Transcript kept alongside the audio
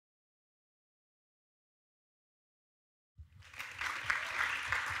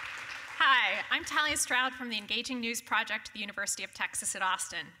Hi, I'm Talia Stroud from the Engaging News Project at the University of Texas at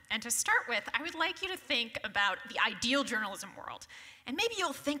Austin. And to start with, I would like you to think about the ideal journalism world. And maybe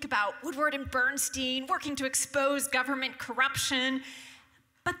you'll think about Woodward and Bernstein working to expose government corruption.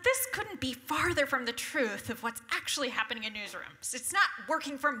 But this couldn't be farther from the truth of what's actually happening in newsrooms. It's not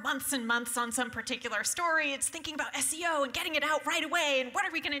working for months and months on some particular story. It's thinking about SEO and getting it out right away and what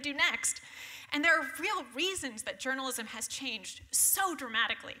are we going to do next? And there are real reasons that journalism has changed so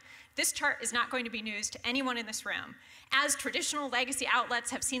dramatically. This chart is not going to be news to anyone in this room. As traditional legacy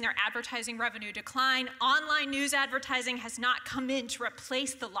outlets have seen their advertising revenue decline, online news advertising has not come in to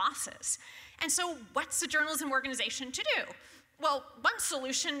replace the losses. And so what's the journalism organization to do? Well, one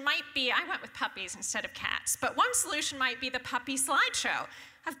solution might be, I went with puppies instead of cats, but one solution might be the puppy slideshow.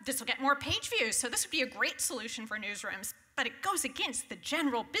 This will get more page views, so this would be a great solution for newsrooms, but it goes against the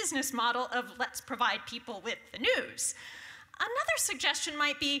general business model of let's provide people with the news. Another suggestion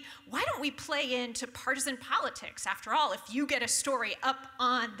might be, why don't we play into partisan politics? After all, if you get a story up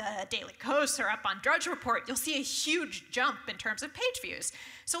on the Daily Kos or up on Drudge Report, you'll see a huge jump in terms of page views.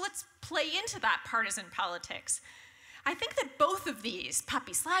 So let's play into that partisan politics. I think that both of these,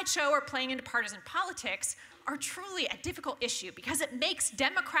 puppy slideshow or playing into partisan politics, are truly a difficult issue because it makes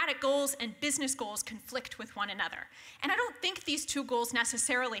democratic goals and business goals conflict with one another. And I don't think these two goals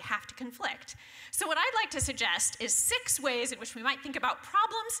necessarily have to conflict. So what I'd like to suggest is 6 ways in which we might think about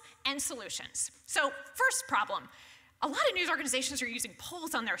problems and solutions. So first problem, a lot of news organizations are using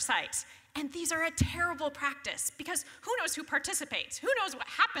polls on their sites. And these are a terrible practice because who knows who participates? Who knows what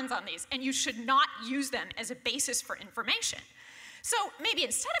happens on these? And you should not use them as a basis for information. So maybe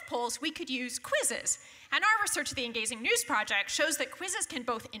instead of polls, we could use quizzes. And our research at the Engaging News Project shows that quizzes can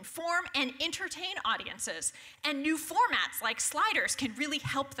both inform and entertain audiences. And new formats like sliders can really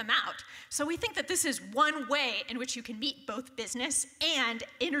help them out. So we think that this is one way in which you can meet both business and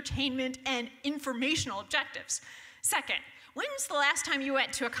entertainment and informational objectives. Second, when's the last time you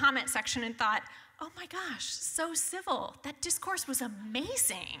went to a comment section and thought, oh my gosh, so civil, that discourse was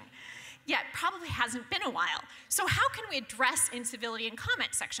amazing? Yeah, it probably hasn't been a while. So how can we address incivility in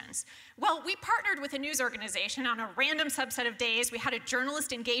comment sections? Well, we partnered with a news organization. On a random subset of days, we had a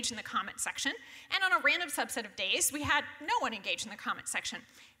journalist engage in the comment section, and on a random subset of days, we had no one engage in the comment section.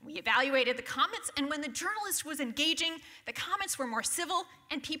 We evaluated the comments, and when the journalist was engaging, the comments were more civil,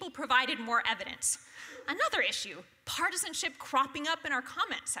 and people provided more evidence. Another issue, partisanship cropping up in our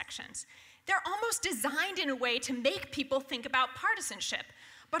comment sections. They're almost designed in a way to make people think about partisanship.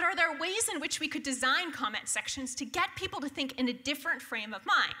 But are there ways in which we could design comment sections to get people to think in a different frame of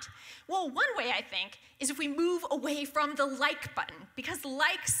mind? Well, one way I think is if we move away from the like button, because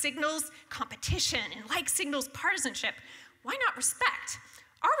like signals competition and like signals partisanship. Why not respect?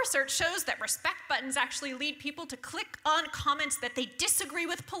 Our research shows that respect buttons actually lead people to click on comments that they disagree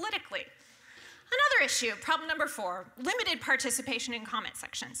with politically. Another issue, problem number 4, limited participation in comment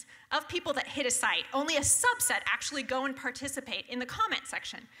sections. Of people that hit a site, only a subset actually go and participate in the comment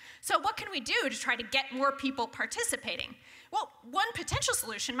section. So what can we do to try to get more people participating? Well, one potential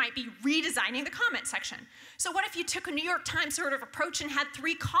solution might be redesigning the comment section. So what if you took a New York Times sort of approach and had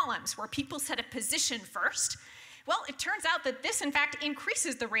 3 columns where people set a position first? Well, it turns out that this, in fact,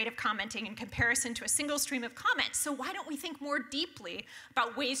 increases the rate of commenting in comparison to a single stream of comments. So why don't we think more deeply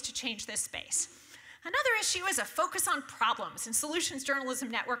about ways to change this space? Another issue is a focus on problems, and Solutions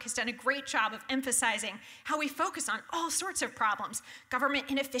Journalism Network has done a great job of emphasizing how we focus on all sorts of problems: government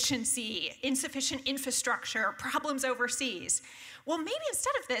inefficiency, insufficient infrastructure, problems overseas. Well, maybe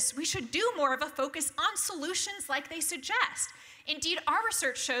instead of this, we should do more of a focus on solutions like they suggest. Indeed, our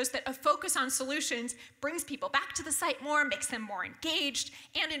research shows that a focus on solutions brings people back to the site more, makes them more engaged,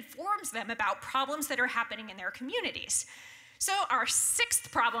 and informs them about problems that are happening in their communities. So our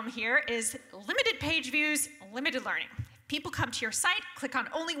 6th problem here is limited page views, limited learning. If people come to your site, click on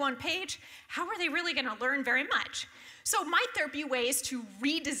only one page, how are they really going to learn very much? So might there be ways to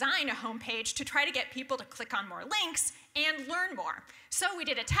redesign a homepage to try to get people to click on more links and learn more? So we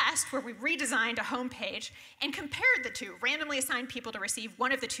did a test where we redesigned a homepage and compared the two, randomly assigned people to receive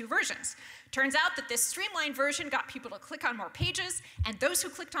one of the 2 versions. Turns out that this streamlined version got people to click on more pages, and those who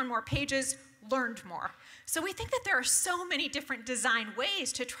clicked on more pages learned more. So we think that there are so many different design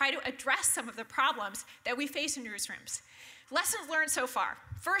ways to try to address some of the problems that we face in newsrooms. Lessons learned so far.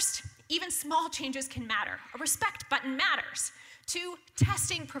 First, even small changes can matter. A respect button matters. 2,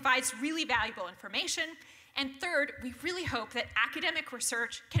 testing provides really valuable information. And third, we really hope that academic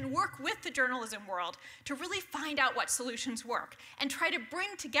research can work with the journalism world to really find out what solutions work and try to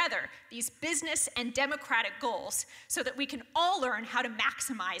bring together these business and democratic goals so that we can all learn how to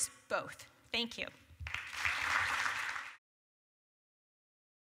maximize both. Thank you.